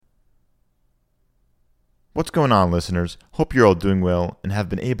What's going on, listeners? Hope you're all doing well and have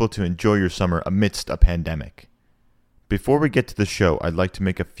been able to enjoy your summer amidst a pandemic. Before we get to the show, I'd like to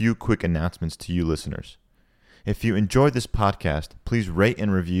make a few quick announcements to you listeners. If you enjoy this podcast, please rate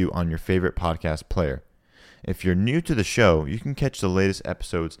and review on your favorite podcast player. If you're new to the show, you can catch the latest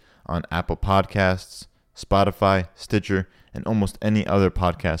episodes on Apple Podcasts, Spotify, Stitcher, and almost any other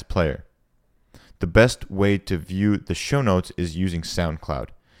podcast player. The best way to view the show notes is using SoundCloud.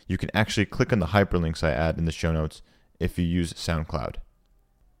 You can actually click on the hyperlinks I add in the show notes if you use SoundCloud.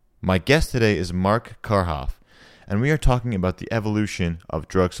 My guest today is Mark Karhoff, and we are talking about the evolution of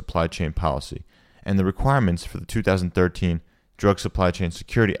drug supply chain policy and the requirements for the 2013 Drug Supply Chain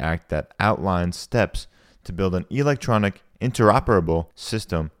Security Act that outlines steps to build an electronic, interoperable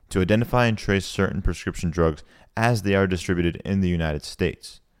system to identify and trace certain prescription drugs as they are distributed in the United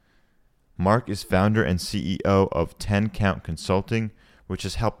States. Mark is founder and CEO of 10 Count Consulting, which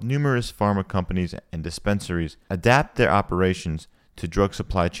has helped numerous pharma companies and dispensaries adapt their operations to drug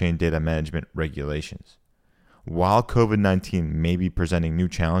supply chain data management regulations. While COVID-19 may be presenting new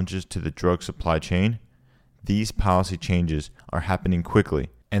challenges to the drug supply chain, these policy changes are happening quickly,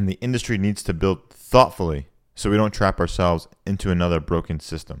 and the industry needs to build thoughtfully so we don't trap ourselves into another broken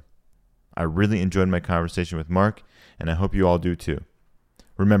system. I really enjoyed my conversation with Mark, and I hope you all do too.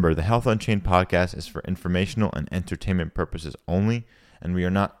 Remember, the Health Unchained podcast is for informational and entertainment purposes only, and we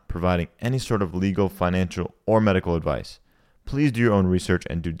are not providing any sort of legal, financial, or medical advice. Please do your own research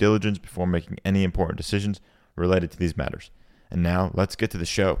and due diligence before making any important decisions related to these matters. And now, let's get to the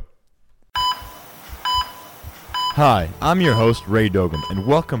show. Hi, I'm your host, Ray Dogum, and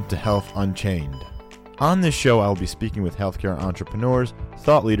welcome to Health Unchained. On this show, I will be speaking with healthcare entrepreneurs,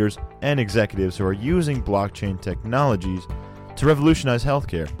 thought leaders, and executives who are using blockchain technologies to revolutionize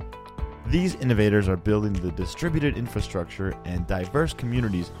healthcare. These innovators are building the distributed infrastructure and diverse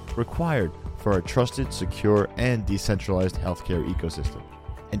communities required for a trusted, secure, and decentralized healthcare ecosystem.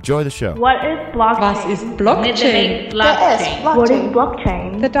 Enjoy the show. What is blockchain? Was ist Blockchain? What is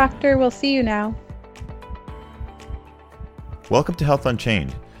blockchain? The doctor will see you now. Welcome to Health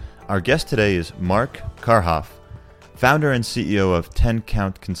Unchained. Our guest today is Mark Karhoff, founder and CEO of 10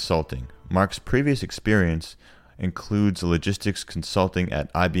 Count Consulting. Mark's previous experience includes logistics consulting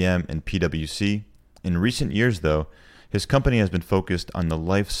at IBM and PwC. In recent years, though, his company has been focused on the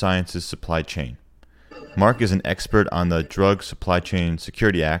life sciences supply chain. Mark is an expert on the Drug Supply Chain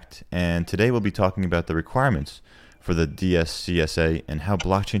Security Act, and today we'll be talking about the requirements for the DSCSA and how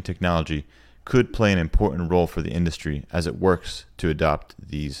blockchain technology could play an important role for the industry as it works to adopt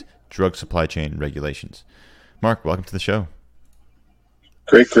these drug supply chain regulations. Mark, welcome to the show.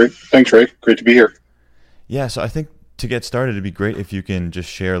 Great. Thanks, Ray. Great to be here. Yeah, so I think to get started, it'd be great if you can just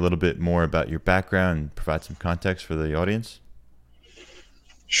share a little bit more about your background and provide some context for the audience.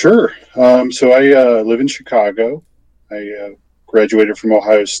 Sure. So I live in Chicago. I graduated from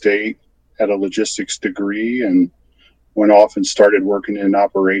Ohio State, had a logistics degree, and went off and started working in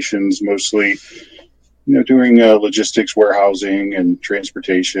operations, mostly, doing logistics, warehousing, and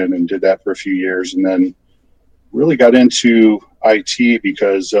transportation, and did that for a few years, and then really got into IT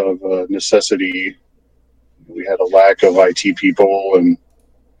because of necessity. We had a lack of IT people and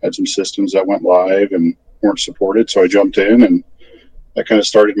had some systems that went live and weren't supported. So I jumped in, and that kind of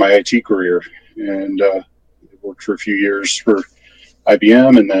started my IT career, and worked for a few years for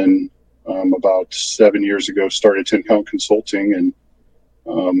IBM. And then about 7 years ago, started 10 Count Consulting,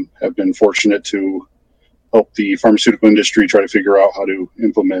 and have been fortunate to help the pharmaceutical industry try to figure out how to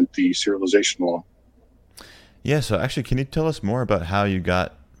implement the serialization law. Yeah, so actually, can you tell us more about how you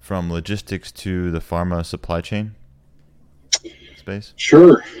got from logistics to the pharma supply chain space?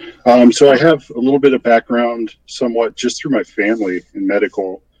 Sure. So I have a little bit of background, somewhat just through my family in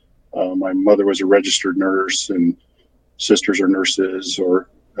medical. My mother was a registered nurse, and sisters are nurses or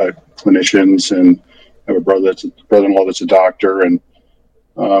clinicians, and I have a brother-in-law that's a doctor, and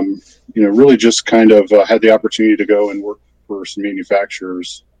really just kind of had the opportunity to go and work for some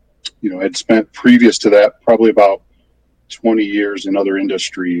manufacturers. I'd spent previous to that probably about 20 years in other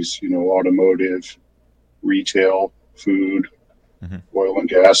industries, automotive, retail, food, oil and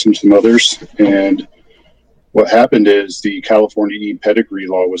gas, and some others. And what happened is the California e-pedigree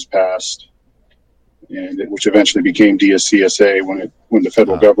law was passed, and which eventually became DSCSA when the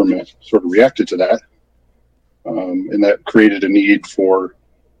federal government sort of reacted to that. And that created a need for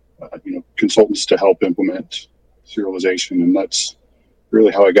consultants to help implement serialization, and that's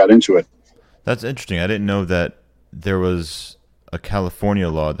really how I got into it. That's interesting. I didn't know that there was a California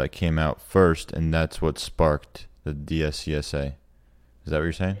law that came out first, and that's what sparked the DSCSA. Is that what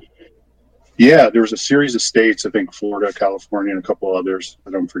you're saying? Yeah, there was a series of states, I think Florida, California, and a couple others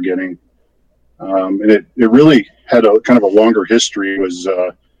that I'm forgetting, And it really had a kind of a longer history.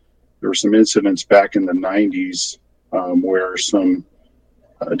 There were some incidents back in the 90s where some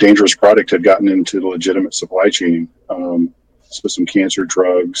dangerous product had gotten into the legitimate supply chain. So some cancer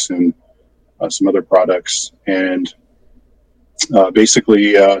drugs and some other products. And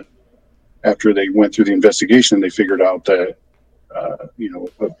basically, after they went through the investigation, they figured out that,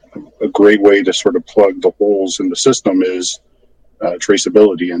 a great way to sort of plug the holes in the system is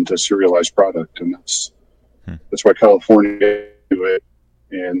traceability into serialized product. And that's why California do it.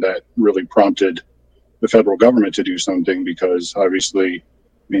 And that really prompted the federal government to do something, because obviously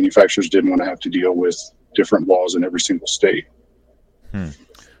manufacturers didn't want to have to deal with different laws in every single state.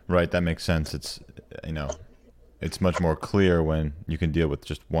 Right. That makes sense. It's much more clear when you can deal with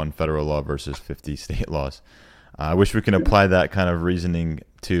just one federal law versus 50 state laws. I wish we can apply that kind of reasoning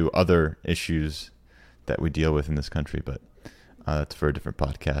to other issues that we deal with in this country, but that's for a different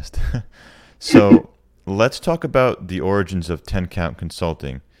podcast. So let's talk about the origins of 10 Count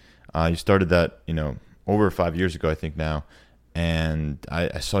Consulting. You started that, over 5 years ago, I think now. And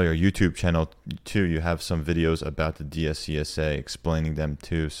I saw your YouTube channel too. You have some videos about the DSCSA explaining them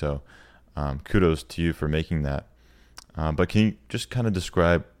too. So kudos to you for making that. But can you just kind of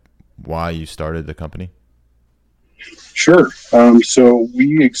describe why you started the company? Sure. So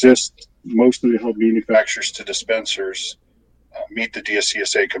we exist mostly to help manufacturers to dispensers meet the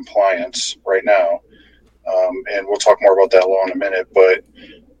DSCSA compliance right now. And we'll talk more about that law in a minute. But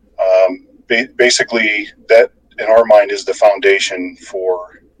basically, that in our mind is the foundation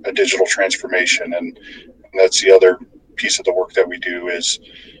for a digital transformation. And that's the other piece of the work that we do is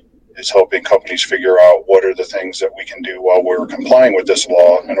helping companies figure out what are the things that we can do while we're complying with this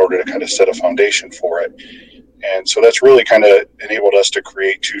law in order to kind of set a foundation for it. And so that's really kind of enabled us to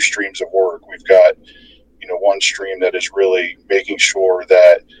create two streams of work. We've got, one stream that is really making sure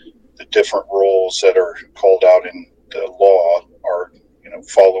that the different roles that are called out in the law are,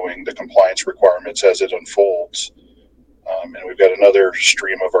 following the compliance requirements as it unfolds. And we've got another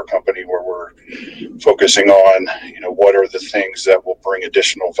stream of our company where we're focusing on, what are the things that will bring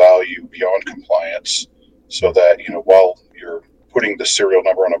additional value beyond compliance, so that, while you're putting the serial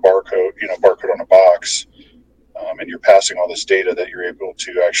number on a barcode on a box, and you're passing all this data, that you're able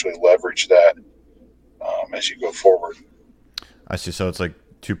to actually leverage that as you go forward. I see. So it's like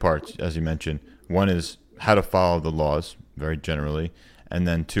two parts, as you mentioned. One is how to follow the laws very generally, and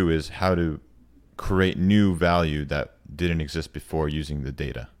then two is how to create new value that didn't exist before using the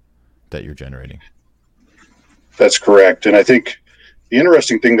data that you're generating. That's correct. And I think the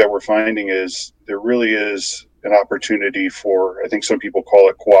interesting thing that we're finding is there really is an opportunity for, I think some people call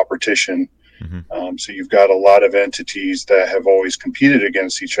it cooperation. So you've got a lot of entities that have always competed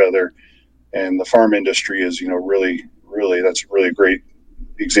against each other, and the farm industry is, really, that's a really great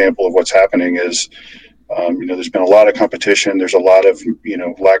example of what's happening is, there's been a lot of competition. There's a lot of,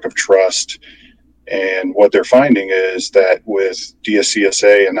 lack of trust. And what they're finding is that with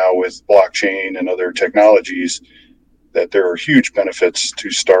DSCSA and now with blockchain and other technologies, that there are huge benefits to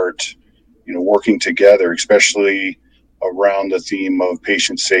start, working together, especially around the theme of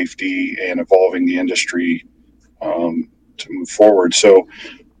patient safety and evolving the industry to move forward. So,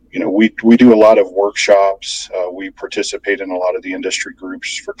 we do a lot of workshops. We participate in a lot of the industry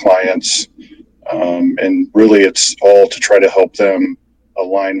groups for clients. And really it's all to try to help them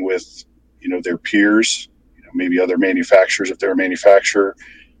align with, their peers, maybe other manufacturers if they're a manufacturer,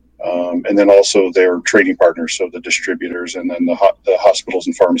 and then also their trading partners, so the distributors, and then the hospitals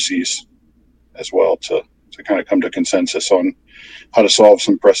and pharmacies as well, to kind of come to consensus on how to solve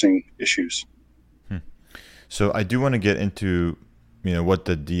some pressing issues. So I do want to get into, what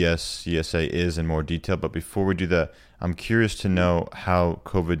the DSCSA is in more detail, but before we do that, I'm curious to know how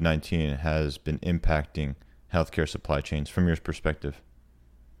COVID-19 has been impacting healthcare supply chains from your perspective.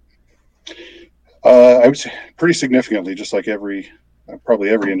 I would say pretty significantly, just like probably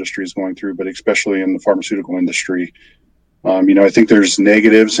every industry is going through, but especially in the pharmaceutical industry. I think there's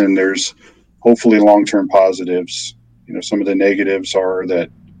negatives and there's hopefully long-term positives. Some of the negatives are that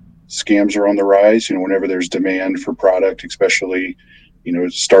scams are on the rise. Whenever there's demand for product, especially,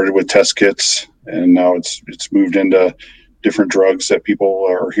 it started with test kits and now it's moved into different drugs that people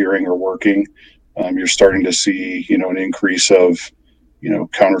are hearing are working. You're starting to see, an increase of,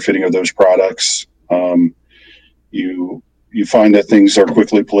 counterfeiting of those products. You find that things are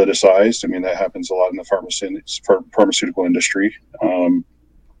quickly politicized. I mean, that happens a lot in the pharmaceutical industry.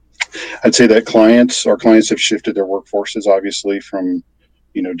 I'd say that our clients have shifted their workforces, obviously, from,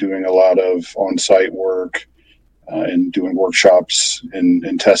 doing a lot of on-site work and doing workshops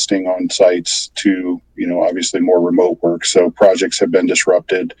and testing on sites to, obviously more remote work. So projects have been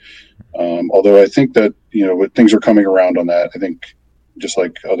disrupted. Although I think that, things are coming around on that. I think just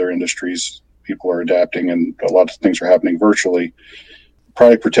like other industries, people are adapting and a lot of things are happening virtually.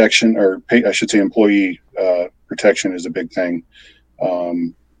 Product protection, or I should say employee protection, is a big thing.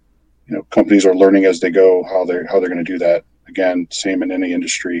 Companies are learning as they go how they're going to do that. Again, same in any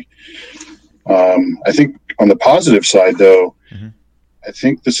industry. I think on the positive side, though, I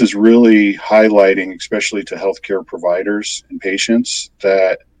think this is really highlighting, especially to healthcare providers and patients,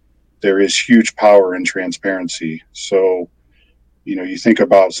 that there is huge power in transparency. So, you think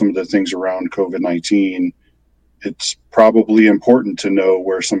about some of the things around COVID-19, it's probably important to know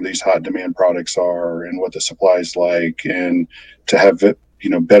where some of these hot demand products are and what the supply is like, and to have,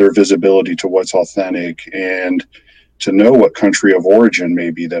 better visibility to what's authentic, and to know what country of origin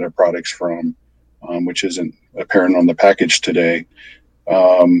maybe that a product's from, which isn't apparent on the package today.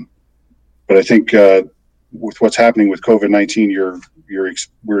 But I think with what's happening with COVID-19,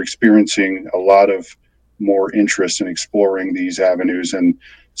 we're experiencing a lot of more interest in exploring these avenues, and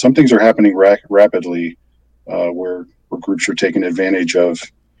some things are happening rapidly, where groups are taking advantage of,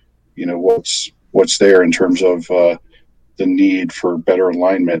 what's there in terms of the need for better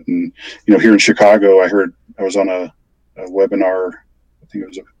alignment. And here in Chicago, I was on a webinar, I think it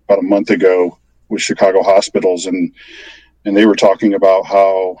was about a month ago, with Chicago hospitals, and they were talking about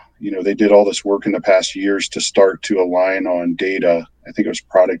how they did all this work in the past years to start to align on data. I think it was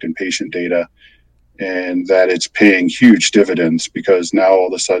product and patient data, and that it's paying huge dividends, because now all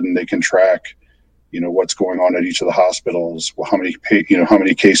of a sudden they can track what's going on at each of the hospitals, how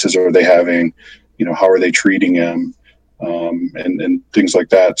many cases are they having, how are they treating them, and things like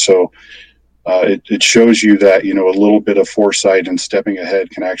that. So it shows you that a little bit of foresight and stepping ahead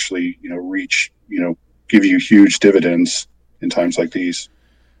can actually give you huge dividends in times like these.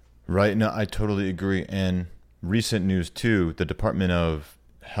 Right. No, I totally agree. And recent news too, the Department of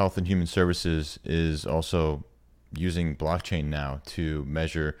Health and Human Services is also using blockchain now to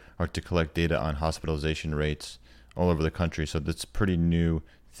measure or to collect data on hospitalization rates all over the country. So that's a pretty new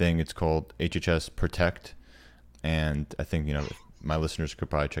thing. It's called HHS Protect. And I think, my listeners could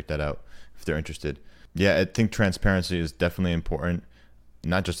probably check that out if they're interested. Yeah, I think transparency is definitely important,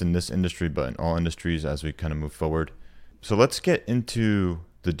 not just in this industry, but in all industries as we kind of move forward. So let's get into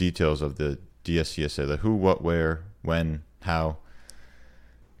the details of the DSCSA, the who, what, where, when, how.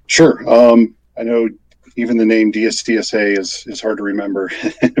 Sure. I know even the name DSCSA is hard to remember,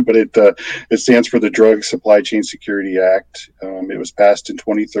 but it stands for the Drug Supply Chain Security Act. It was passed in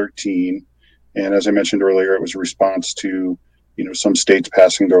 2013. And as I mentioned earlier, it was a response to, some states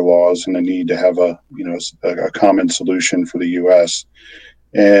passing their laws and the need to have a common solution for the U.S.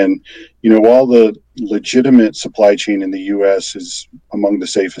 And, while the legitimate supply chain in the U.S. is among the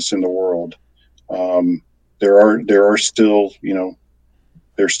safest in the world, there are still,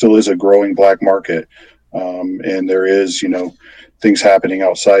 there still is a growing black market. And there is, things happening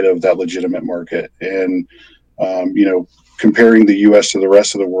outside of that legitimate market. And, comparing the U.S. to the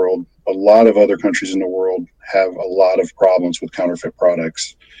rest of the world, a lot of other countries in the world have a lot of problems with counterfeit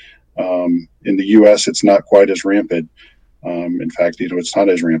products. In the U.S., it's not quite as rampant. In fact, it's not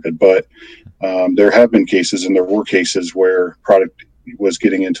as rampant, but there have been cases, and there were cases where product was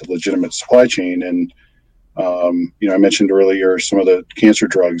getting into legitimate supply chain. And, I mentioned earlier some of the cancer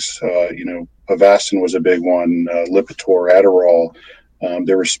drugs, Avastin was a big one, Lipitor, Adderall.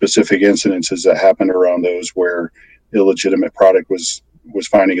 There were specific incidences that happened around those where illegitimate product was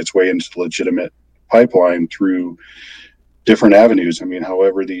finding its way into the legitimate pipeline through different avenues. I mean,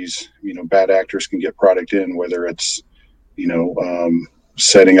 however these, bad actors can get product in, whether it's,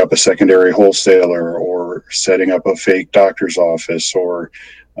 setting up a secondary wholesaler or setting up a fake doctor's office, or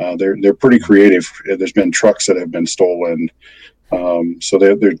they're pretty creative. There's been trucks that have been stolen. So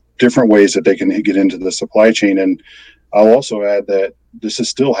there are different ways that they can get into the supply chain. And I'll also add that this is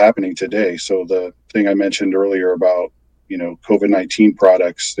still happening today. So the thing I mentioned earlier about, COVID-19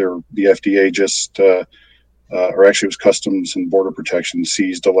 products, the FDA just, or actually it was Customs and Border Protection,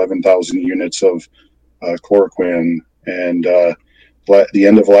 seized 11,000 units of chloroquine. And the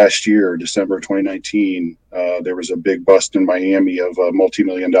end of last year, December 2019, there was a big bust in Miami of a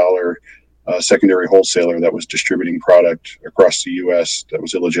multi-million-dollar secondary wholesaler that was distributing product across the U.S. that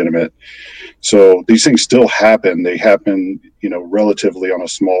was illegitimate. So these things still happen. They happen, relatively on a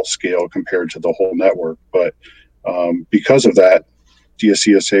small scale compared to the whole network. But because of that,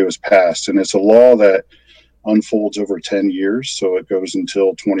 DSCSA was passed, and it's a law that unfolds over 10 years. So it goes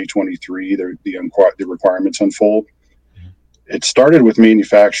until 2023. The requirements unfold. It started with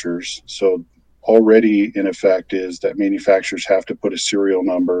manufacturers. So already in effect is that manufacturers have to put a serial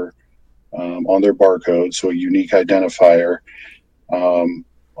number on their barcode, so a unique identifier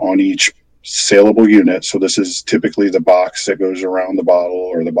on each saleable unit. So this is typically the box that goes around the bottle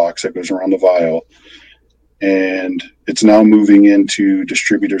or the box that goes around the vial. And it's now moving into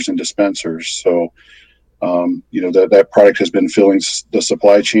distributors and dispensers. So, that product has been filling the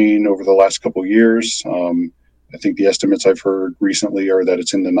supply chain over the last couple of years. I think the estimates I've heard recently are that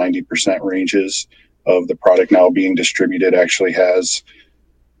it's in the 90% ranges of the product now being distributed actually has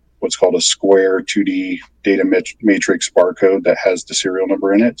what's called a square 2D data matrix barcode that has the serial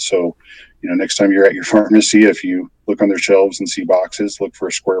number in it. So, next time you're at your pharmacy, if you look on their shelves and see boxes, look for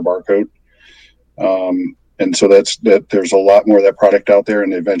a square barcode. And so there's a lot more of that product out there,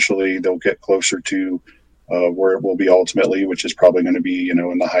 and eventually they'll get closer to where it will be ultimately, which is probably going to be, in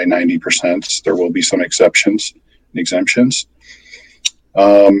the high 90%. There will be some exceptions and exemptions.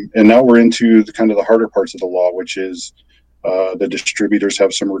 And now we're into the harder parts of the law, which is the distributors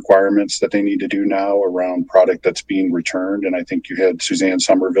have some requirements that they need to do now around product that's being returned. And I think you had Suzanne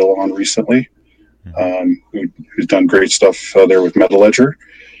Somerville on recently, who's done great stuff there with MetaLedger.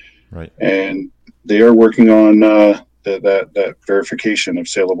 Right. And they are working on that verification of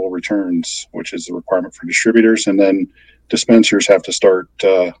saleable returns, which is the requirement for distributors. And then dispensers have to start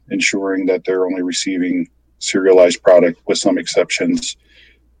ensuring that they're only receiving serialized product with some exceptions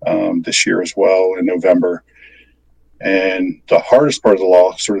this year as well in November. And the hardest part of the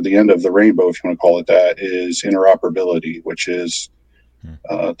law, sort of the end of the rainbow, if you want to call it that, is interoperability, which is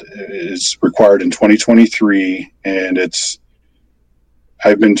required in 2023. And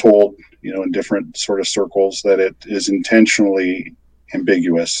I've been told, in different sort of circles, that it is intentionally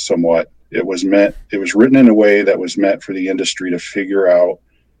ambiguous somewhat. It was written in a way that was meant for the industry to figure out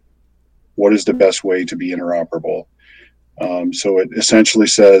what is the best way to be interoperable. So it essentially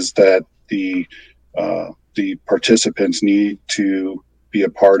says that the participants need to be a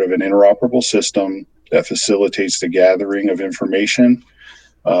part of an interoperable system that facilitates the gathering of information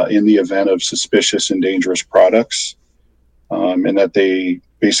in the event of suspicious and dangerous products, and that they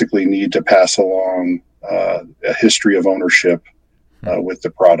basically need to pass along a history of ownership with the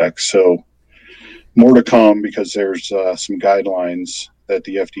product. So more to come, because there's some guidelines that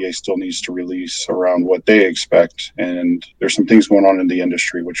the FDA still needs to release around what they expect. And there's some things going on in the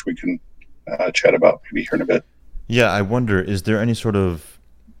industry, which we can chat about maybe here in a bit. Yeah, I wonder, is there any sort of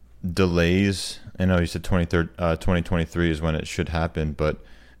delays? I know you said 2023 is when it should happen, but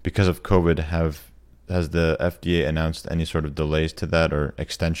because of COVID, has the FDA announced any sort of delays to that or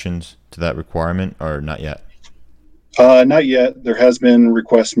extensions to that requirement, or not yet? Not yet. There has been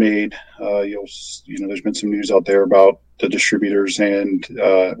requests made. There's been some news out there about the distributors and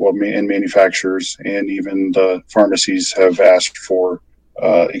manufacturers, and even the pharmacies have asked for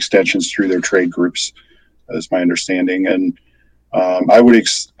extensions through their trade groups, is my understanding. And I would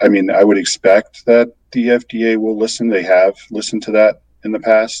expect that the FDA will listen. They have listened to that in the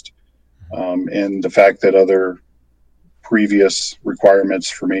past. And the fact that other previous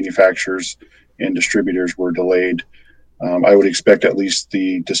requirements for manufacturers and distributors were delayed, I would expect at least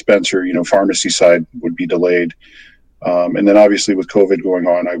the dispenser, pharmacy side would be delayed. And then obviously with COVID going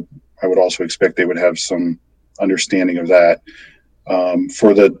on, I would also expect they would have some understanding of that.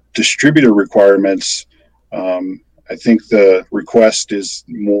 For the distributor requirements, I think the request is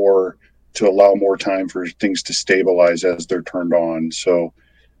more to allow more time for things to stabilize as they're turned on. So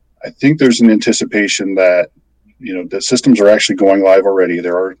I think there's an anticipation that, the systems are actually going live already.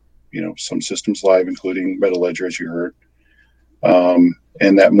 There are, some systems live, including MetaLedger, as you heard,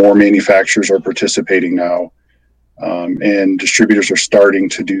 and that more manufacturers are participating now, and distributors are starting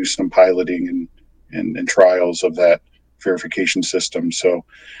to do some piloting and trials of that verification system. So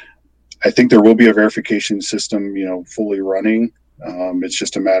I think there will be a verification system, fully running. It's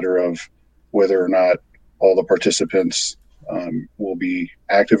just a matter of whether or not all the participants will be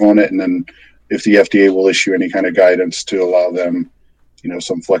active on it, and then if the FDA will issue any kind of guidance to allow them,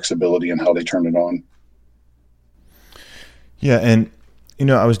 some flexibility in how they turn it on. Yeah, and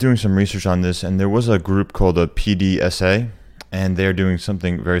I was doing some research on this, and there was a group called a PDSA, and they're doing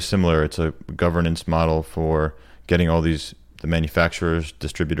something very similar. It's a governance model for getting all the manufacturers,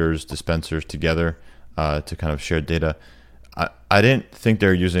 distributors, dispensers together to kind of share data. I didn't think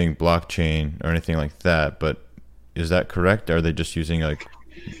they're using blockchain or anything like that, but is that correct? Are they just using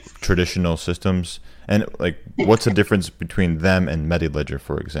traditional systems? And what's the difference between them and MetaLedger,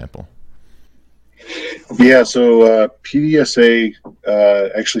 for example? Yeah, so PDSA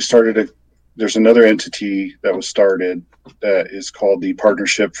actually started there's another entity that was started that is called the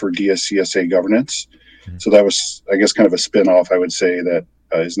Partnership for DSCSA Governance. Mm-hmm. So that was, I guess, kind of a spin-off, I would say, that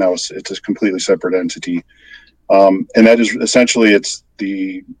is now it's a completely separate entity, and that is essentially it's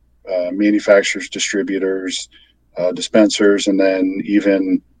the manufacturers, distributors, dispensers, and then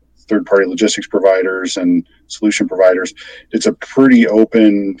even third-party logistics providers and solution providers. It's a pretty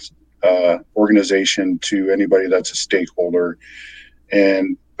open organization to anybody that's a stakeholder,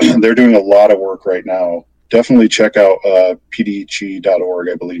 and they're doing a lot of work right now. Definitely check out pdg.org,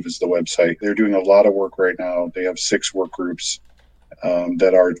 I believe is the website. They're doing a lot of work right now. They have 6 work groups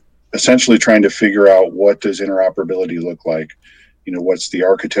that are essentially trying to figure out what does interoperability look like. What's the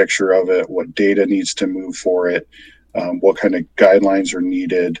architecture of it, what data needs to move for it, what kind of guidelines are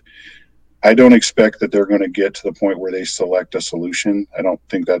needed. I don't expect that they're going to get to the point where they select a solution. I don't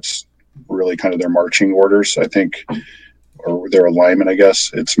think that's really kind of their marching orders, I think, or their alignment, I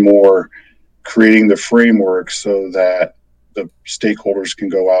guess. It's more creating the framework so that the stakeholders can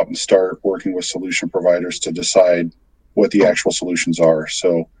go out and start working with solution providers to decide what the actual solutions are.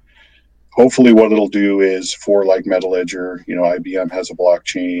 So hopefully what it'll do is for like MetaLedger, IBM has a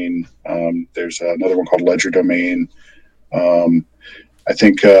blockchain. There's another one called Ledger Domain. I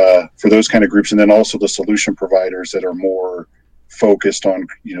think for those kind of groups, and then also the solution providers that are more focused on,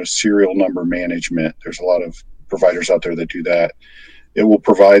 serial number management. There's a lot of providers out there that do that. It will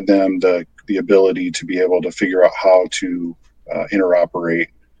provide them the ability to be able to figure out how to interoperate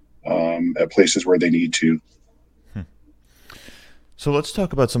at places where they need to. So let's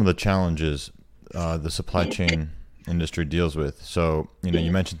talk about some of the challenges the supply chain industry deals with. So,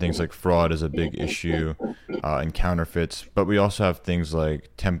 you mentioned things like fraud is a big issue and counterfeits, but we also have things like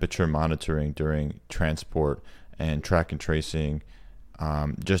temperature monitoring during transport and track and tracing,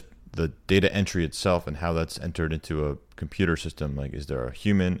 just the data entry itself and how that's entered into a computer system. Like, is there a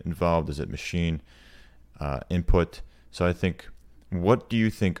human involved? Is it machine input? So I think, what do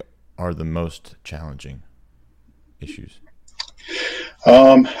you think are the most challenging issues?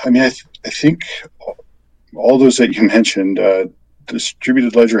 I think all those that you mentioned,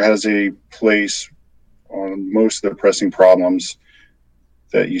 distributed ledger has a place on most of the pressing problems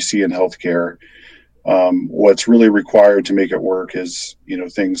that you see in healthcare. What's really required to make it work is,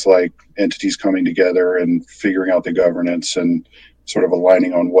 things like entities coming together and figuring out the governance and sort of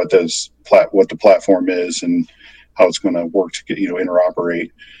aligning on what the platform is and how it's going to work to get,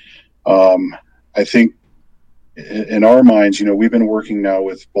 interoperate. I think in our minds, we've been working now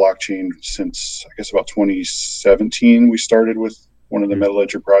with blockchain since, I guess, about 2017. We started with one of the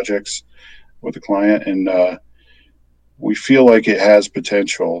MetaLedger projects with a client, and we feel like it has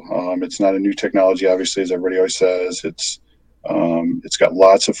potential. It's not a new technology, obviously, as everybody always says. It's got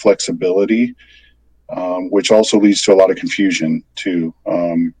lots of flexibility, which also leads to a lot of confusion too.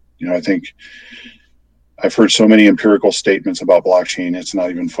 I think I've heard so many empirical statements about blockchain, it's not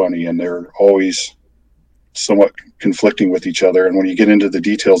even funny, and they're always somewhat conflicting with each other. And when you get into the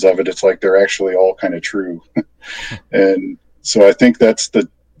details of it, it's like they're actually all kind of true. And so I think that's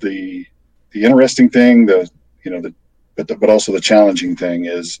the interesting thing, but also the challenging thing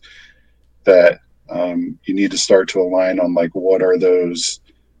is that you need to start to align on like what are those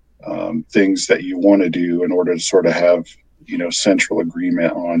things that you want to do in order to sort of have central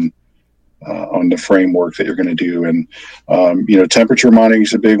agreement on the framework that you're going to do. And temperature monitoring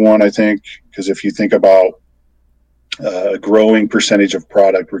is a big one, I think, because if you think about a growing percentage of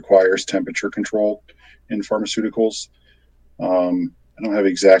product requires temperature control in pharmaceuticals. I don't have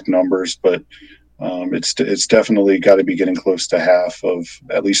exact numbers, but it's definitely got to be getting close to half of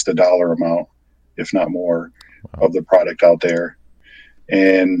at least the dollar amount, if not more, of the product out there.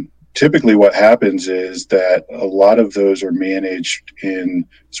 And typically what happens is that a lot of those are managed in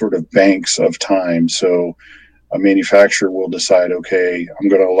sort of banks of time. So a manufacturer will decide, okay, I'm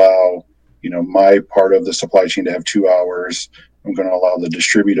going to allow, my part of the supply chain to have 2 hours. I'm going to allow the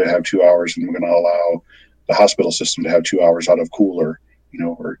distributor to have 2 hours, and I'm going to allow the hospital system to have 2 hours out of cooler,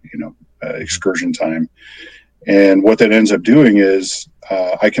 excursion time. And what that ends up doing is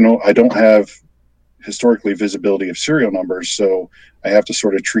I don't have historically visibility of serial numbers, so I have to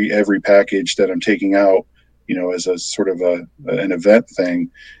sort of treat every package that I'm taking out, as a sort of an event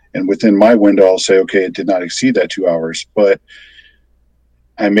thing. And within my window, I'll say, okay, it did not exceed that 2 hours, but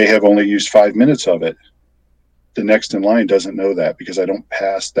I may have only used 5 minutes of it. The next in line doesn't know that because I don't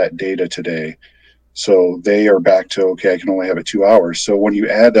pass that data today. So they are back to, okay, I can only have it 2 hours. So when you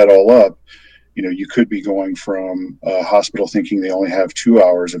add that all up, you could be going from a hospital thinking they only have 2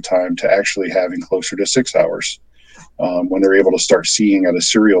 hours of time to actually having closer to 6 hours. When they're able to start seeing at a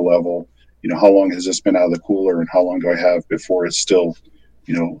serial level, how long has this been out of the cooler and how long do I have before it's still,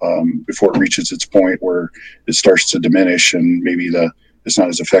 before it reaches its point where it starts to diminish and maybe it's not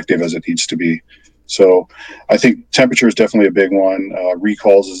as effective as it needs to be. So I think temperature is definitely a big one.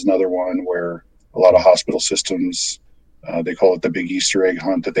 Recalls is another one where a lot of hospital systems, they call it the big Easter egg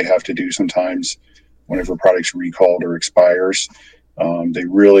hunt that they have to do sometimes whenever a product's recalled or expires. They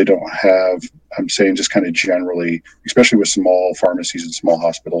really don't have, I'm saying just kind of generally, especially with small pharmacies and small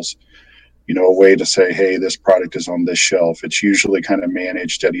hospitals, a way to say, hey, this product is on this shelf. It's usually kind of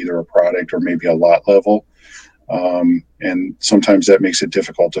managed at either a product or maybe a lot level. And sometimes that makes it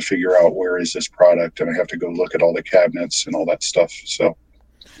difficult to figure out where is this product, and I have to go look at all the cabinets and all that stuff. So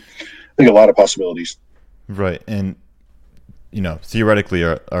I think a lot of possibilities. Right. And, theoretically,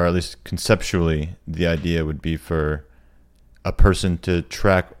 or at least conceptually, the idea would be for a person to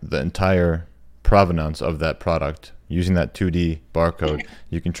track the entire provenance of that product using that 2D barcode.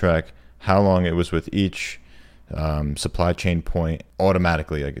 You can track how long it was with each supply chain point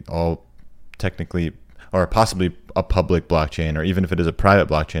automatically, like all technically, or possibly a public blockchain, or even if it is a private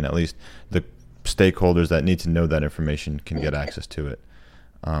blockchain, at least the stakeholders that need to know that information can get access to it.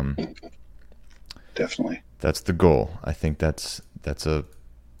 Definitely. That's the goal. I think that's a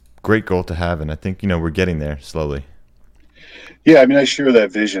great goal to have, and I think we're getting there slowly. Yeah, I mean, I share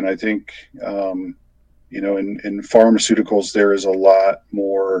that vision. I think in pharmaceuticals there is a lot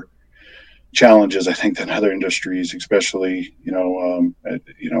more challenges, I think, than other industries, especially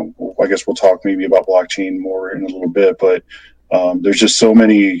I guess we'll talk maybe about blockchain more in a little bit, but there's just so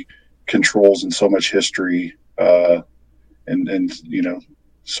many controls and so much history, and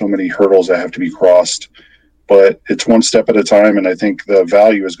so many hurdles that have to be crossed. But it's one step at a time, and I think the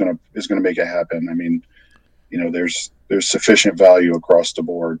value is going to make it happen. I mean, there's sufficient value across the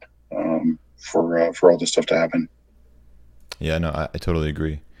board for all this stuff to happen. Yeah, no, I totally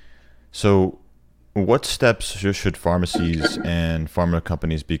agree. So what steps should pharmacies and pharma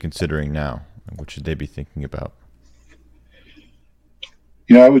companies be considering now? What should they be thinking about?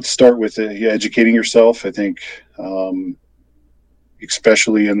 I would start with educating yourself. I think,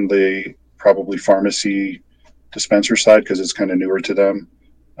 especially in the probably pharmacy dispenser side, because it's kind of newer to them,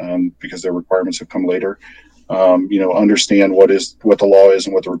 because their requirements have come later. Understand what the law is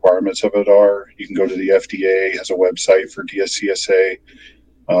and what the requirements of it are. You can go to the FDA, has a website for DSCSA.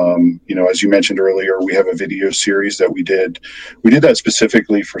 As you mentioned earlier, we have a video series that we did. We did that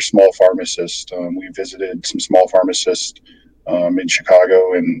specifically for small pharmacists. We visited some small pharmacists in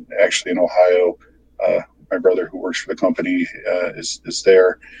Chicago and actually in Ohio. My brother, who works for the company, is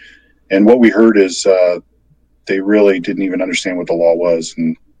there. And what we heard is they really didn't even understand what the law was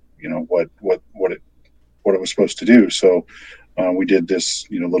and what it was supposed to do. So we did this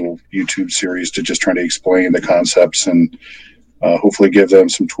little YouTube series to just try to explain the concepts and hopefully give them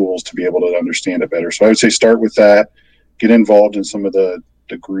some tools to be able to understand it better. So I would say start with that, get involved in some of the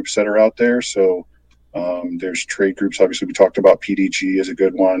groups that are out there. So there's trade groups. Obviously, we talked about PDG is a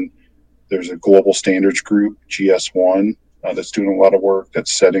good one. There's a global standards group, GS1, that's doing a lot of work,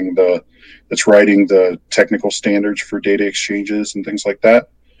 that's writing the technical standards for data exchanges and things like that.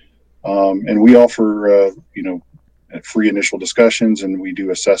 And we offer, free initial discussions, and we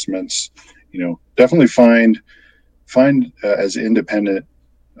do assessments. Definitely find as independent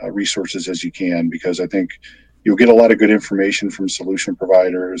resources as you can, because I think you'll get a lot of good information from solution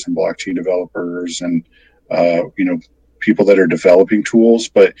providers and blockchain developers and people that are developing tools,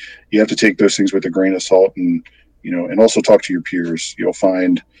 but you have to take those things with a grain of salt, and also talk to your peers. You'll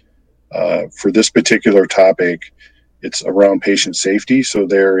find for this particular topic, it's around patient safety, so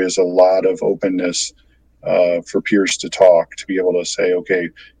there is a lot of openness for peers to talk, to be able to say, okay,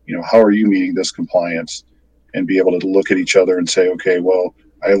 how are you meeting this compliance? And be able to look at each other and say, okay, well,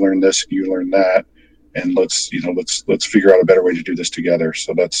 I learned this, you learned that, and let's figure out a better way to do this together.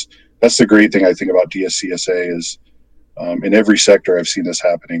 So that's the great thing I think about DSCSA is in every sector I've seen this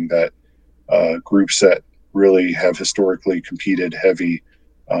happening, that groups that really have historically competed heavy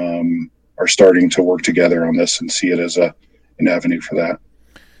are starting to work together on this and see it as an avenue for that.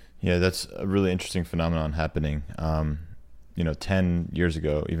 Yeah, that's a really interesting phenomenon happening. 10 years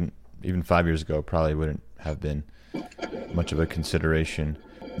ago, even 5 years ago, probably wouldn't have been much of a consideration.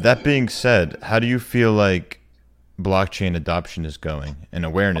 That being said, how do you feel like blockchain adoption is going, and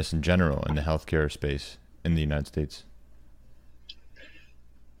awareness in general in the healthcare space in the United States?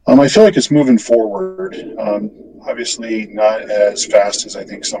 I feel like it's moving forward. Obviously not as fast as I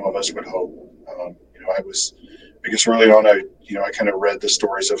think some of us would hope. I guess early on, I kind of read the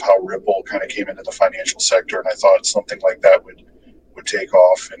stories of how Ripple kind of came into the financial sector, and I thought something like that would take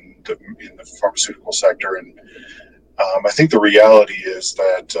off in the pharmaceutical sector. And I think the reality is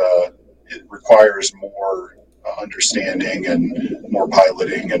that it requires more understanding and more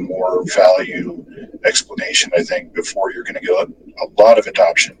piloting and more value explanation, I think, before you're going to get a lot of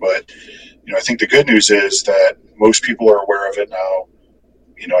adoption. But I think the good news is that most people are aware of it now.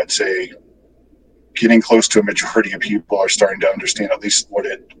 I'd say getting close to a majority of people are starting to understand at least what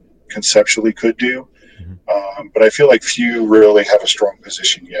it conceptually could do. But I feel like few really have a strong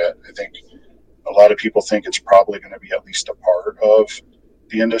position yet. I think a lot of people think it's probably going to be at least a part of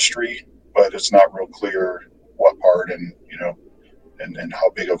the industry, but it's not real clear what part and how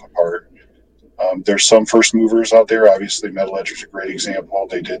big of a part. There's some first movers out there. Obviously, MetaLedger is a great example.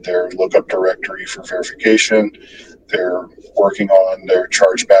 They did their lookup directory for verification. They're working on their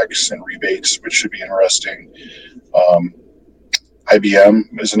chargebacks and rebates, which should be interesting.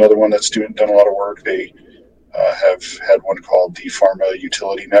 IBM is another one that's done a lot of work. They have had one called the Pharma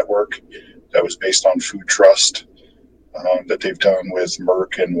Utility Network that was based on Food Trust that they've done with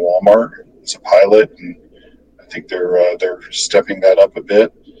Merck and Walmart as a pilot, and I think they're stepping that up a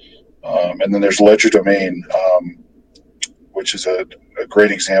bit. And then there's Legerdemain, which is a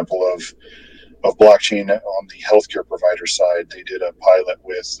great example of blockchain on the healthcare provider side. They did a pilot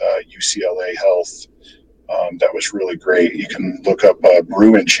with UCLA Health that was really great. You can look up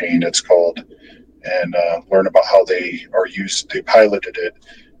Bruin Chain, it's called, and learn about how they are used. They piloted it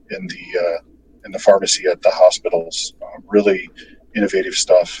in the pharmacy at the hospitals. Really innovative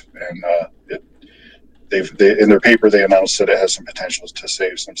stuff, and in their paper they announced that it has some potential to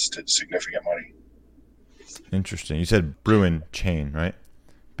save some significant money. Interesting. You said Bruin Chain, right?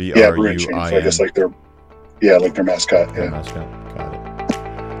 Yeah, Bruin Chain. So I guess like their mascot. Yeah. Their mascot. Got it.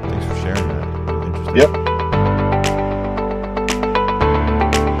 Thanks for sharing that. Interesting. Yep.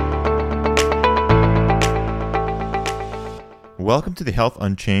 Welcome to the Health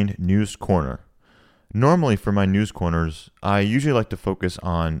Unchained News Corner. Normally for my news corners, I usually like to focus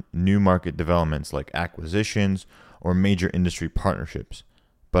on new market developments like acquisitions or major industry partnerships.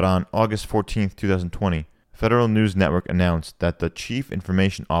 But on August 14th, 2020, Federal News Network announced that the Chief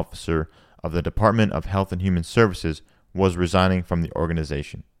Information Officer of the Department of Health and Human Services was resigning from the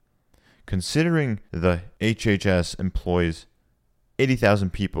organization. Considering the HHS employs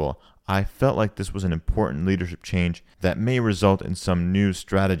 80,000 people, I felt like this was an important leadership change that may result in some new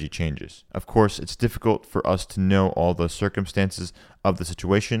strategy changes. Of course, it's difficult for us to know all the circumstances of the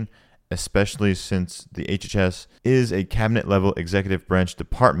situation, especially since the HHS is a cabinet-level executive branch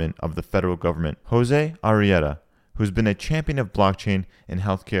department of the federal government. Jose Arrieta, who's been a champion of blockchain in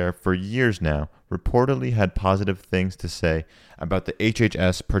healthcare for years now, reportedly had positive things to say about the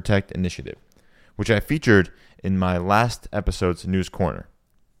HHS Protect initiative, which I featured in my last episode's News Corner.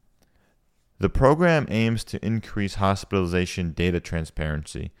 The program aims to increase hospitalization data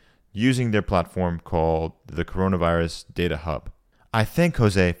transparency using their platform called the Coronavirus Data Hub. I thank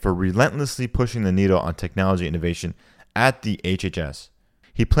Jose for relentlessly pushing the needle on technology innovation at the HHS.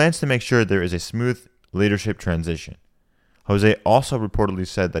 He plans to make sure there is a smooth leadership transition. Jose also reportedly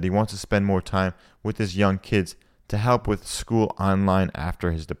said that he wants to spend more time with his young kids to help with school online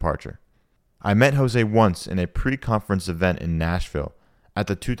after his departure. I met Jose once in a pre-conference event in Nashville at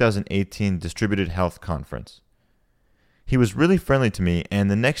the 2018 Distributed Health Conference. He was really friendly to me,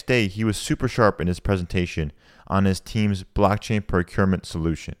 and the next day he was super sharp in his presentation on his team's blockchain procurement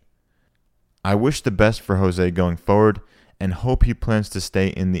solution. I wish the best for Jose going forward and hope he plans to stay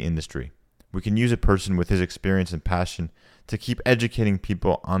in the industry. We can use a person with his experience and passion to keep educating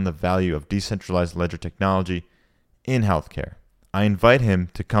people on the value of decentralized ledger technology in healthcare. I invite him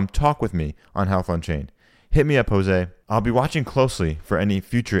to come talk with me on Health Unchained. Hit me up, Jose. I'll be watching closely for any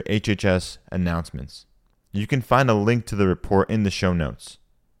future HHS announcements. You can find a link to the report in the show notes.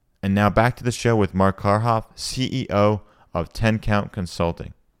 And now back to the show with Mark Karhoff, CEO of 10 Count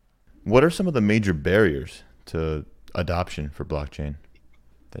Consulting. What are some of the major barriers to adoption for blockchain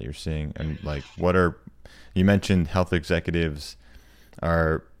that you're seeing? And you mentioned health executives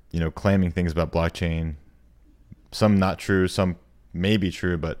are, claiming things about blockchain, some not true, some may be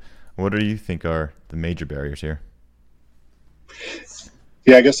true, but what do you think are the major barriers here?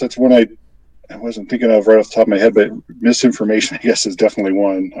 Yeah, I guess that's one I wasn't thinking of right off the top of my head, but misinformation, I guess, is definitely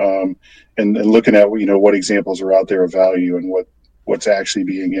one. And looking at, what examples are out there of value and what's actually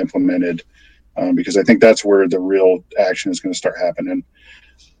being implemented, because I think that's where the real action is going to start happening.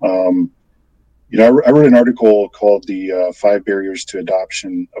 I wrote an article called the 5 Barriers to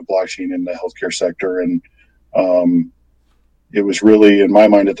Adoption of Blockchain in the Healthcare Sector. And it was really, in my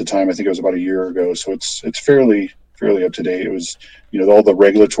mind at the time, I think it was about a year ago. So it's fairly up to date. It was, all the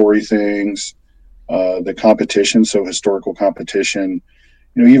regulatory things, the competition, so historical competition,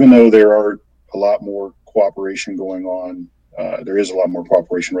 even though there are a lot more cooperation going on, there is a lot more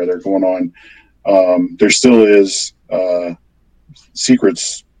cooperation rather going on. There still is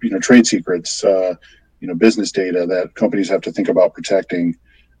secrets, trade secrets, business data that companies have to think about protecting.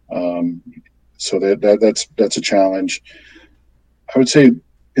 So that's a challenge. I would say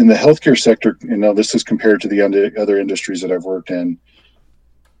in the healthcare sector, this is compared to the other industries that I've worked in.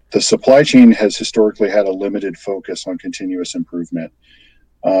 The supply chain has historically had a limited focus on continuous improvement.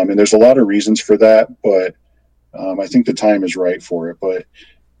 And there's a lot of reasons for that, but I think the time is right for it. But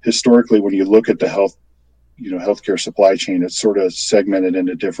historically, when you look at the healthcare supply chain, it's sort of segmented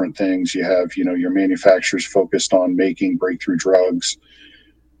into different things. You have, your manufacturers focused on making breakthrough drugs,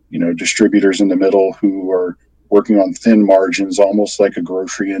 distributors in the middle who are working on thin margins, almost like a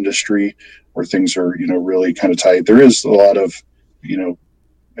grocery industry where things are, really kind of tight. There is a lot of,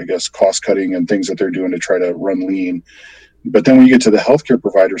 I guess, cost cutting and things that they're doing to try to run lean. But then when you get to the healthcare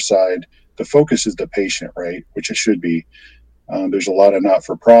provider side, the focus is the patient, right? Which it should be. There's a lot of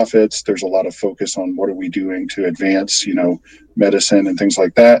not-for-profits. There's a lot of focus on what are we doing to advance, medicine and things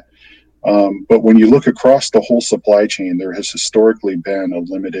like that. But when you look across the whole supply chain, there has historically been a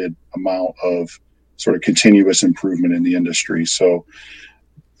limited amount of sort of continuous improvement in the industry. So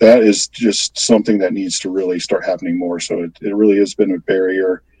that is just something that needs to really start happening more. So it really has been a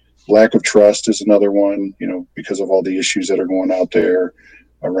barrier. Lack of trust is another one, because of all the issues that are going out there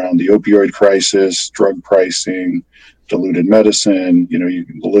around the opioid crisis, drug pricing, diluted medicine,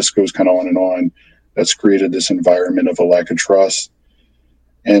 the list goes kind of on and on. That's created this environment of a lack of trust.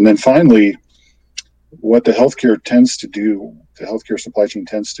 And then finally, what the healthcare supply chain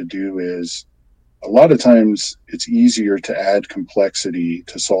tends to do is a lot of times it's easier to add complexity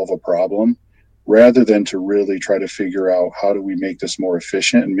to solve a problem rather than to really try to figure out how do we make this more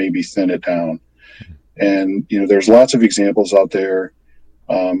efficient and maybe thin it down. And, there's lots of examples out there,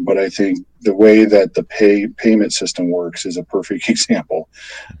 but I think the way that the payment system works is a perfect example.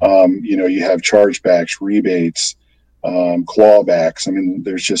 You have chargebacks, rebates, clawbacks. I mean,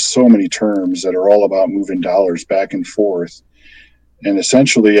 there's just so many terms that are all about moving dollars back and forth. And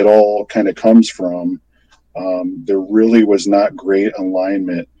essentially it all kind of comes from there really was not great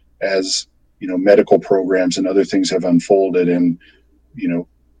alignment as, medical programs and other things have unfolded and,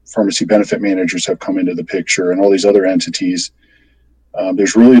 pharmacy benefit managers have come into the picture and all these other entities.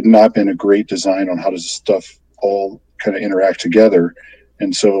 There's really not been a great design on how does stuff all kind of interact together.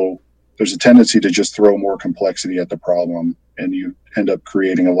 And so there's a tendency to just throw more complexity at the problem and you end up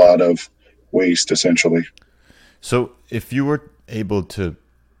creating a lot of waste essentially. So if you were able to,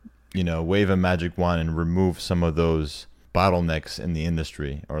 wave a magic wand and remove some of those bottlenecks in the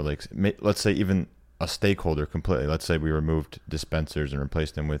industry, or let's say even a stakeholder completely, let's say we removed dispensers and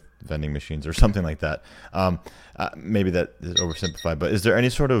replaced them with vending machines or something like that. Maybe that is oversimplified, but is there any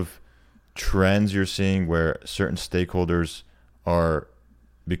sort of trends you're seeing where certain stakeholders are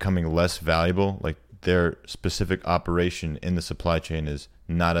becoming less valuable, like their specific operation in the supply chain is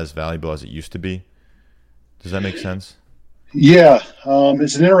not as valuable as it used to be? Does that make sense? Yeah,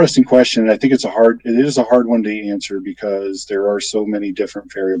 it's an interesting question. I think it is a hard one to answer because there are so many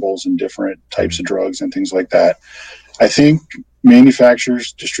different variables and different types of drugs and things like that. I think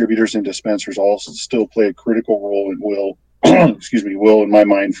manufacturers, distributors, and dispensers also still play a critical role and will in my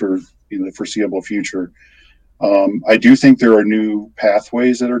mind for the foreseeable future. I do think there are new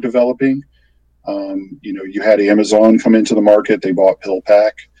pathways that are developing. You had Amazon come into the market. They bought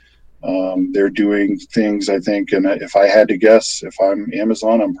PillPack. They're doing things, I think, and if I had to guess, if I'm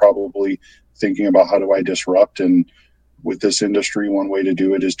Amazon, I'm probably thinking about how do I disrupt. And with this industry, one way to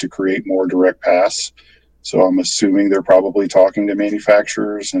do it is to create more direct paths. So I'm assuming they're probably talking to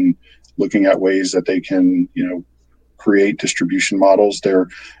manufacturers and looking at ways that they can, create distribution models there.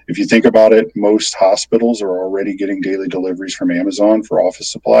 If you think about it, most hospitals are already getting daily deliveries from Amazon for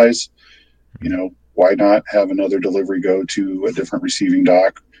office supplies. Why not have another delivery go to a different receiving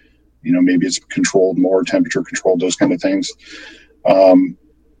dock? Maybe it's controlled more, temperature controlled, those kind of things.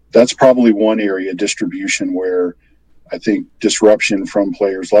 That's probably one area, distribution, where I think disruption from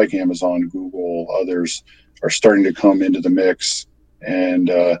players like Amazon, Google, others are starting to come into the mix.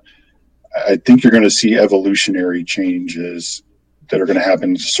 And I think you're going to see evolutionary changes that are going to happen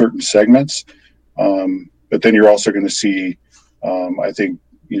in certain segments. But then you're also going to see, I think,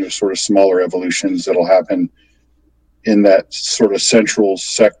 sort of smaller evolutions that'll happen in that sort of central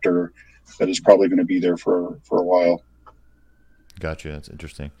sector that is probably going to be there for a while. Gotcha. That's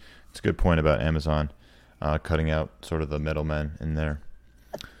interesting. It's a good point about Amazon cutting out sort of the middlemen in there.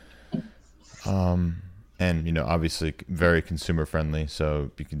 And obviously very consumer friendly,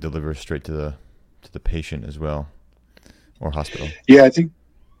 so you can deliver straight to the patient as well, or hospital. Yeah, I think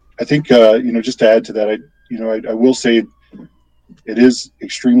just to add to that, I will say it is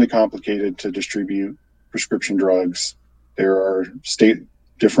extremely complicated to distribute prescription drugs. There are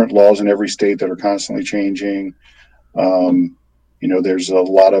different laws in every state that are constantly changing. there's a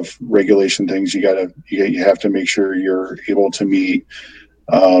lot of regulation things you have to make sure you're able to meet.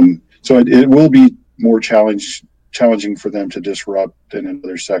 So it will be more challenging for them to disrupt than in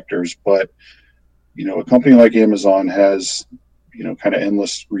other sectors. But, a company like Amazon has, kind of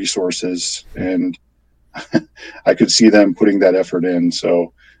endless resources, and I could see them putting that effort in.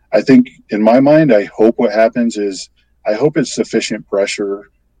 So I think in my mind, I hope what happens is I hope it's sufficient pressure,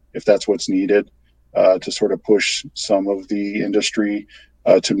 if that's what's needed, to sort of push some of the industry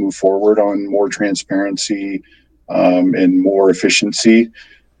to move forward on more transparency and more efficiency.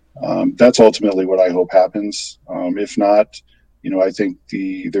 That's ultimately what I hope happens. If not, I think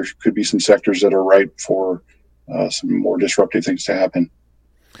there could be some sectors that are ripe for some more disruptive things to happen.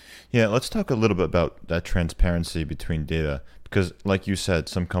 Yeah, let's talk a little bit about that transparency between data, because like you said,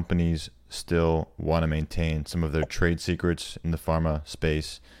 some companies still want to maintain some of their trade secrets in the pharma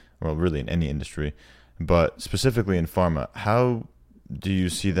space, well, really in any industry, but specifically in pharma. How do you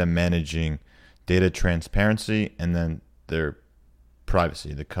see them managing data transparency and then their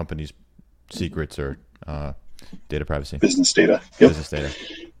privacy, the company's secrets or data privacy? Business data. Yep. Business data.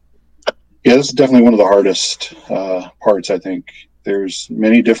 Yeah, this is definitely one of the hardest parts, I think. There's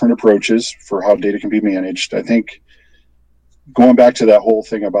many different approaches for how data can be managed. I think going back to that whole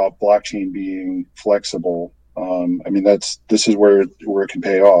thing about blockchain being flexible, this is where it can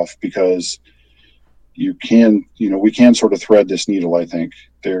pay off, because we can sort of thread this needle. I think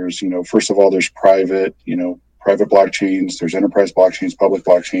there's, first of all, there's private blockchains, there's enterprise blockchains, public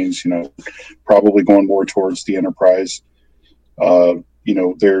blockchains, probably going more towards the enterprise.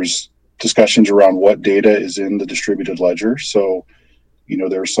 There's discussions around what data is in the distributed ledger. So,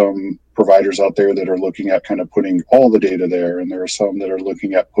 there are some providers out there that are looking at kind of putting all the data there, and there are some that are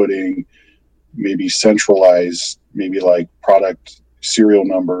looking at putting maybe centralized, maybe like product serial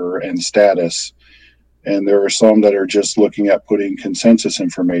number and status. And there are some that are just looking at putting consensus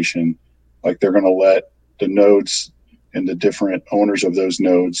information, like they're going to let the nodes and the different owners of those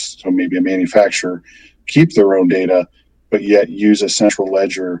nodes, so maybe a manufacturer, keep their own data, but yet use a central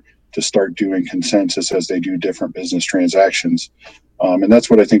ledger to start doing consensus as they do different business transactions. And that's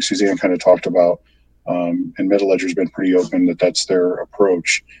what I think Suzanne kind of talked about. And MetaLedger's been pretty open that that's their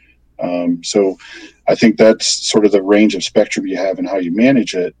approach. So I think that's sort of the range of spectrum you have and how you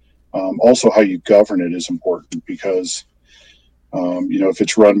manage it. Also, how you govern it is important, because if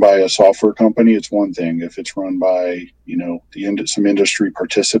it's run by a software company, it's one thing. If it's run by, some industry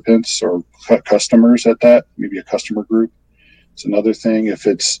participants or customers at that, maybe a customer group, it's another thing.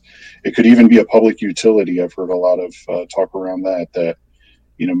 It could even be a public utility. I've heard a lot of talk around that,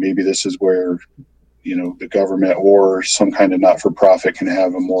 maybe this is where, the government or some kind of not-for-profit can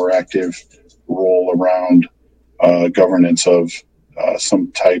have a more active role around governance of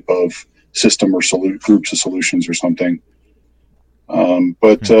some type of system or groups of solutions or something.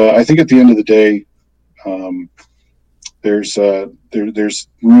 But I think at the end of the day, there's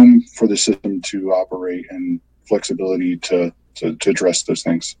room for the system to operate and flexibility to address those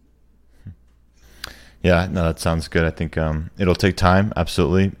things. Yeah, no, that sounds good. I think it'll take time,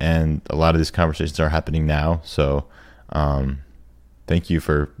 absolutely, and a lot of these conversations are happening now. So, thank you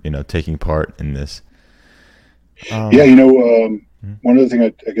for taking part in this. One other thing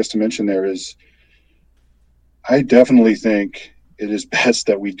I guess to mention there is, I definitely think it is best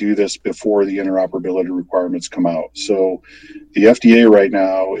that we do this before the interoperability requirements come out. So, the FDA right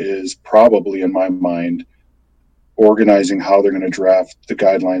now is probably, in my mind, organizing how they're going to draft the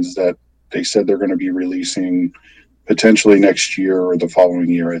guidelines that they said they're going to be releasing potentially next year or the following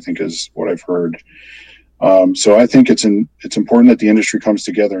year, I think is what I've heard. So I think it's important that the industry comes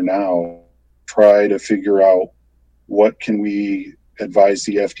together now, try to figure out what can we advise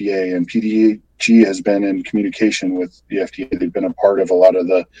the FDA, and PDG has been in communication with the FDA. They've been a part of a lot of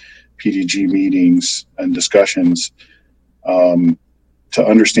the PDG meetings and discussions to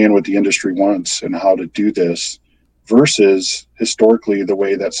understand what the industry wants and how to do this, versus historically the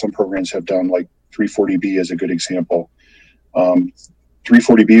way that some programs have done, like 340B is a good example.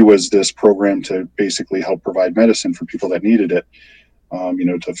 340B was this program to basically help provide medicine for people that needed it,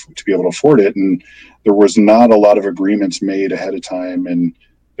 to be able to afford it. And there was not a lot of agreements made ahead of time, and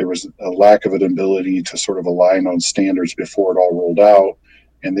there was a lack of an ability to sort of align on standards before it all rolled out.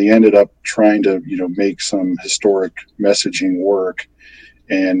 And they ended up trying to, make some historic messaging work.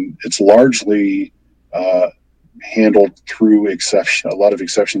 And it's largely handled through a lot of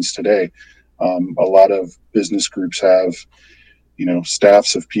exceptions today. A lot of business groups have,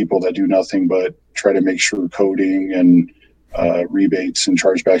 staffs of people that do nothing but try to make sure coding and rebates and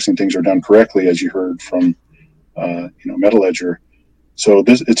chargebacks and things are done correctly, as you heard from, MetaLedger. So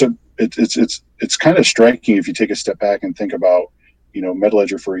it's kind of striking if you take a step back and think about,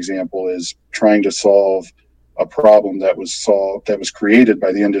 MetaLedger, for example, is trying to solve a problem that was created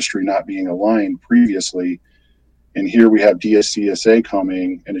by the industry not being aligned previously. And here we have DSCSA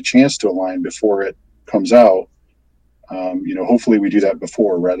coming and a chance to align before it comes out. Hopefully we do that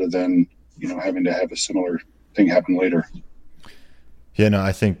before rather than, having to have a similar thing happen later. Yeah, no,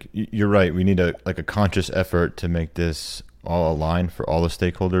 I think you're right. We need a conscious effort to make this all aligned for all the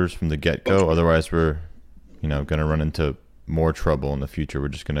stakeholders from the get-go. Otherwise, we're, going to run into more trouble in the future. We're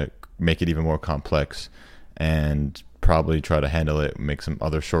just going to make it even more complex and probably try to handle it, make some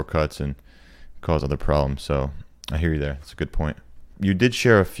other shortcuts and cause other problems. So I hear you there. That's a good point. You did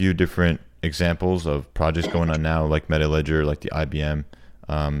share a few different examples of projects going on now, like MetaLedger, like the IBM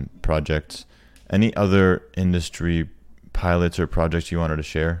projects. Any other industry pilots or projects you wanted to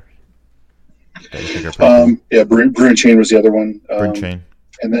share? Bruin Chain was the other one. Bruin Chain.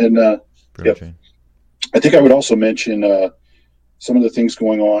 And then, Chain. I think I would also mention some of the things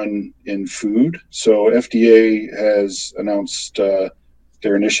going on in food. So FDA has announced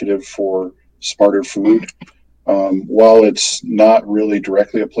their initiative for smarter food. While it's not really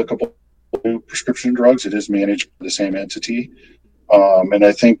directly applicable to prescription drugs, it is managed by the same entity. And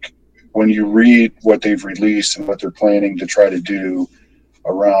I think when you read what they've released and what they're planning to try to do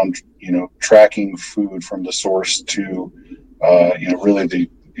around, tracking food from the source to, really the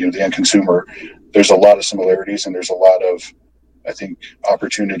end consumer, there's a lot of similarities and there's a lot of, I think,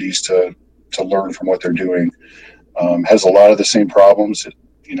 opportunities to learn from what they're doing. Has a lot of the same problems.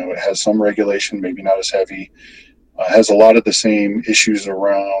 It has some regulation, maybe not as heavy. Has a lot of the same issues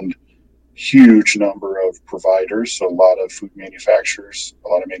around huge number of providers, so a lot of food manufacturers,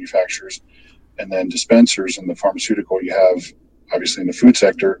 and then dispensers in the pharmaceutical. You have, obviously, in the food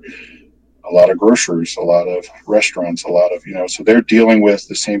sector, a lot of grocers, a lot of restaurants, a lot of, so they're dealing with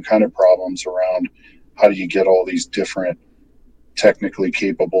the same kind of problems around how do you get all these different technically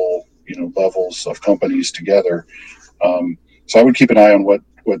capable, levels of companies together. So I would keep an eye on what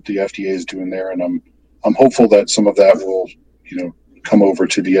the FDA is doing there, and I'm hopeful that some of that will, come over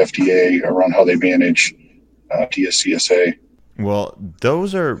to the FDA around how they manage DSCSA. Well,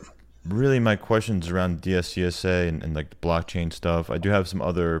 those are really my questions around DSCSA and like the blockchain stuff. I do have some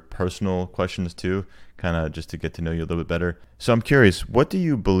other personal questions too, kind of just to get to know you a little bit better. So I'm curious, what do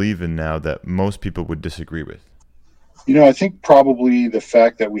you believe in now that most people would disagree with? I think probably the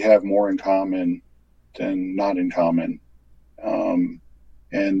fact that we have more in common than not in common.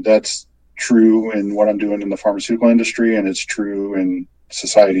 And that's true in what I'm doing in the pharmaceutical industry, and it's true in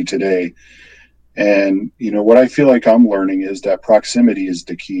society today. And, what I feel like I'm learning is that proximity is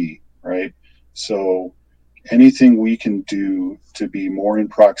the key, right? So anything we can do to be more in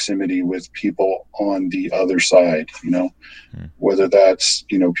proximity with people on the other side, whether that's,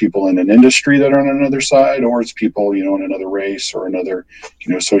 people in an industry that are on another side, or it's people, in another race or another,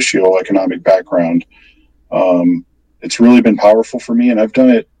 socioeconomic background. It's really been powerful for me, and I've done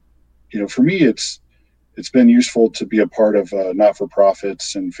it. For me, it's been useful to be a part of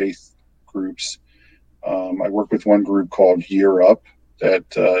not-for-profits and faith groups. I work with one group called Year Up that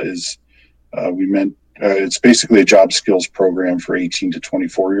it's basically a job skills program for 18 to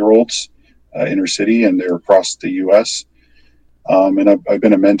 24-year-olds inner city, and they're across the U.S. And I've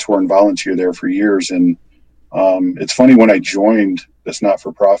been a mentor and volunteer there for years. And it's funny, when I joined this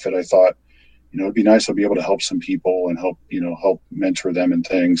not-for-profit, I thought, it'd be nice to be able to help some people and help mentor them and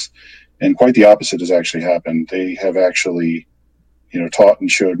things. And quite the opposite has actually happened. They have actually, taught and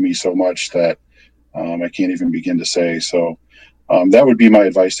showed me so much that I can't even begin to say. So that would be my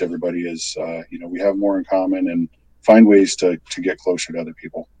advice to everybody is, we have more in common and find ways to get closer to other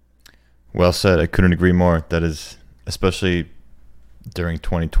people. Well said. I couldn't agree more. That is, especially during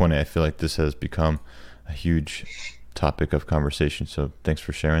 2020, I feel like this has become a huge topic of conversation. So thanks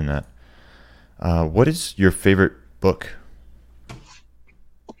for sharing that. What is your favorite book?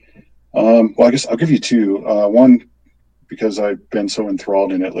 Well, I guess I'll give you two. One, because I've been so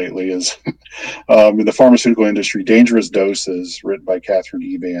enthralled in it lately, is in the pharmaceutical industry, Dangerous Doses, written by Catherine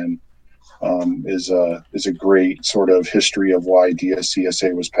Eban, is a great sort of history of why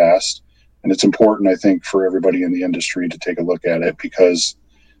DSCSA was passed. And it's important, I think, for everybody in the industry to take a look at it, because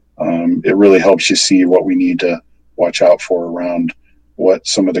it really helps you see what we need to watch out for around what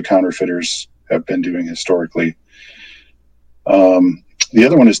some of the counterfeiters have been doing historically. The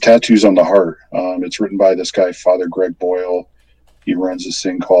other one is Tattoos on the Heart. It's written by this guy, Father Greg Boyle. He runs this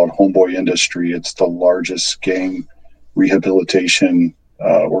thing called Homeboy Industry. It's the largest gang rehabilitation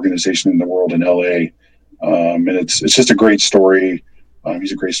organization in the world in LA. And it's just a great story.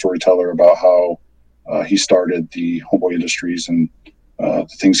 He's a great storyteller about how he started the Homeboy Industries and the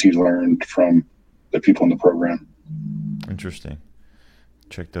things he learned from the people in the program. Interesting.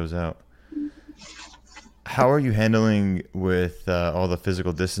 check those out. How are you handling with all the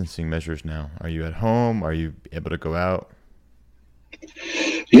physical distancing measures now? Are you at home? Are you able to go out?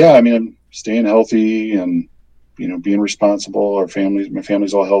 Yeah, I mean, I'm staying healthy and, being responsible. My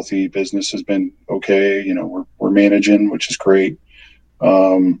family's all healthy. Business has been okay. We're managing, which is great.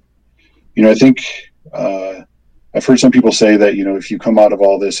 I think I've heard some people say that, if you come out of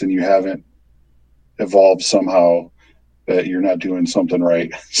all this and you haven't evolved somehow, that you're not doing something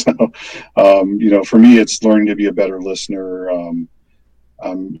right. So, for me, it's learning to be a better listener.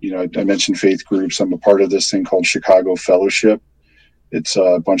 I mentioned faith groups. I'm a part of this thing called Chicago Fellowship. It's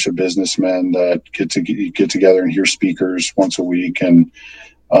a bunch of businessmen that get together and hear speakers once a week. And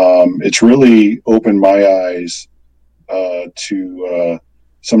it's really opened my eyes to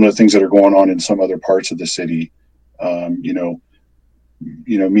some of the things that are going on in some other parts of the city.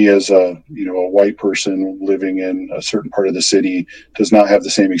 Me as a white person living in a certain part of the city does not have the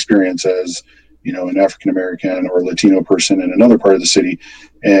same experience as, an African American or Latino person in another part of the city.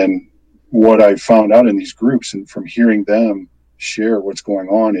 And what I found out in these groups and from hearing them share what's going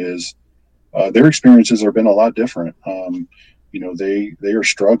on is their experiences have been a lot different. They are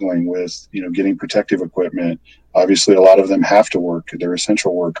struggling with, getting protective equipment. Obviously, a lot of them have to work. They're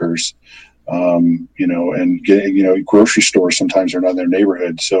essential workers. And getting, grocery stores sometimes are not in their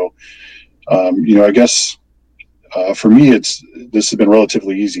neighborhood. So, I guess for me, this has been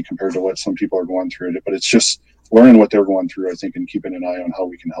relatively easy compared to what some people are going through. But it's just learning what they're going through, I think, and keeping an eye on how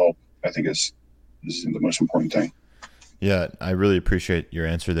we can help, I think is the most important thing. Yeah, I really appreciate your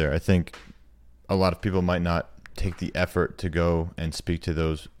answer there. I think a lot of people might not take the effort to go and speak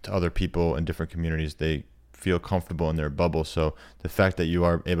to other people in different communities. They feel comfortable in their bubble. So the fact that you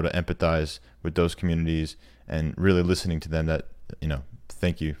are able to empathize with those communities and really listening to them, that,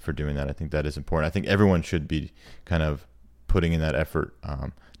 thank you for doing that. I think that is important. I think everyone should be kind of putting in that effort,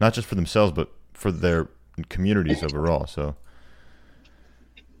 not just for themselves, but for their communities overall. So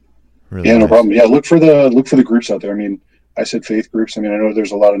really no nice. problem. Yeah. Look for the groups out there. I mean, I said faith groups. I mean, I know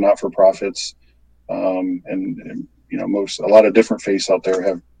there's a lot of not-for-profits, and a lot of different faiths out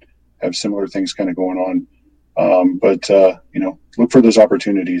there have similar things kind of going on. But look for those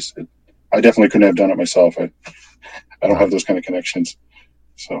opportunities. I definitely couldn't have done it myself. I don't have those kind of connections.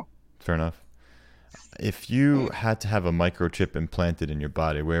 So fair enough. If you had to have a microchip implanted in your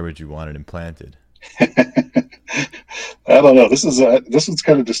body, where would you want it implanted? I don't know. This one's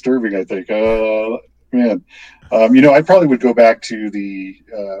kind of disturbing, I think. Man, I probably would go back to the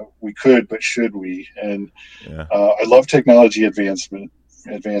we could, but should we? And yeah. I love technology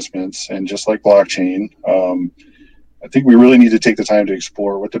advancements, and just like blockchain, I think we really need to take the time to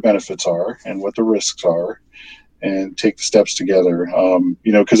explore what the benefits are and what the risks are, and take the steps together.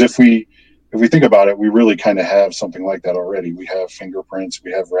 Because if we think about it, we really kind of have something like that already. We have fingerprints,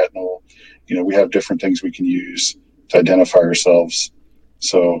 we have retinal, we have different things we can use to identify ourselves.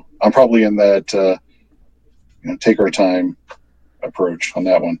 So I'm probably in that, take our time approach on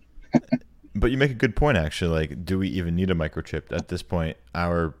that one. But you make a good point, actually. Like, do we even need a microchip? At this point,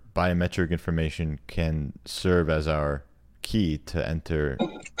 our biometric information can serve as our key to enter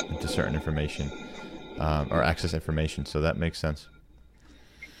into certain information, or access information. So that makes sense.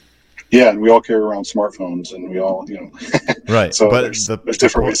 Yeah, and we all carry around smartphones, and we all, right. So but there's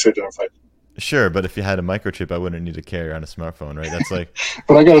different ways to identify. Sure, but if you had a microchip, I wouldn't need to carry around a smartphone, right? That's like.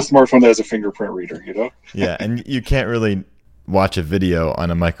 But I got a smartphone that has a fingerprint reader, Yeah, and you can't really watch a video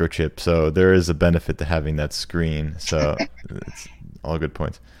on a microchip, so there is a benefit to having that screen. So it's all good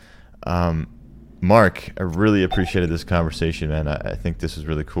points. Mark, I really appreciated this conversation, man. I think this is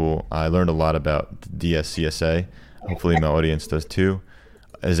really cool. I learned a lot about DSCSA. Hopefully my audience does too.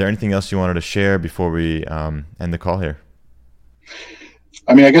 Is there anything else you wanted to share before we end the call here?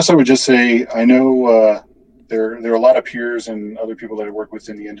 I mean, I guess I would just say, I know there are a lot of peers and other people that I work with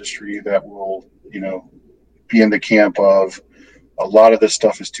in the industry that will, be in the camp of a lot of this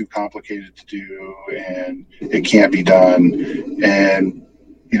stuff is too complicated to do and it can't be done. And,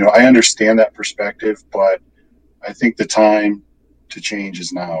 I understand that perspective, but I think the time to change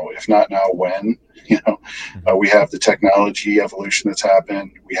is now. If not now, when? We have the technology evolution that's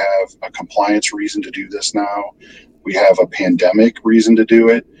happened. We have a compliance reason to do this now. We have a pandemic reason to do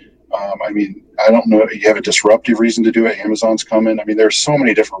it. I don't know. You have a disruptive reason to do it. Amazon's coming. I mean, there's so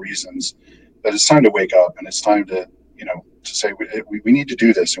many different reasons that it's time to wake up, and it's time to, to say we need to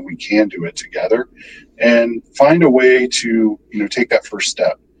do this, and we can do it together, and find a way to, take that first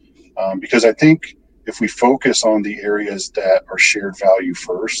step. Because I think if we focus on the areas that are shared value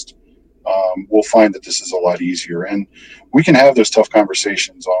first, we'll find that this is a lot easier, and we can have those tough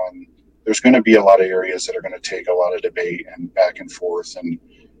conversations on, there's going to be a lot of areas that are going to take a lot of debate and back and forth, and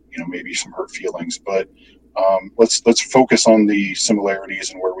maybe some hurt feelings. But let's focus on the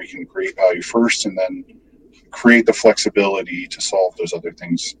similarities and where we can create value first, and then create the flexibility to solve those other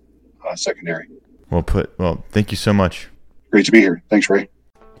things secondary. Well put. Well, thank you so much. Great to be here. Thanks, Ray.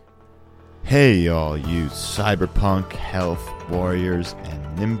 Hey, all you cyberpunk health warriors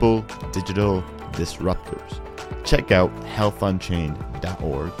and nimble digital disruptors. Check out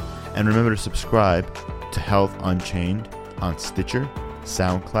healthunchained.org and remember to subscribe to Health Unchained on Stitcher,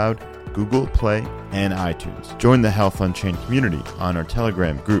 SoundCloud, Google Play, and iTunes. Join the Health Unchained community on our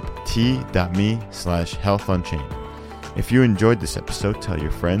Telegram group, t.me/healthunchained. If you enjoyed this episode, tell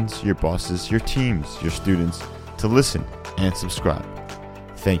your friends, your bosses, your teams, your students to listen and subscribe.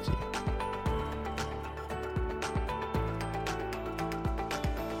 Thank you.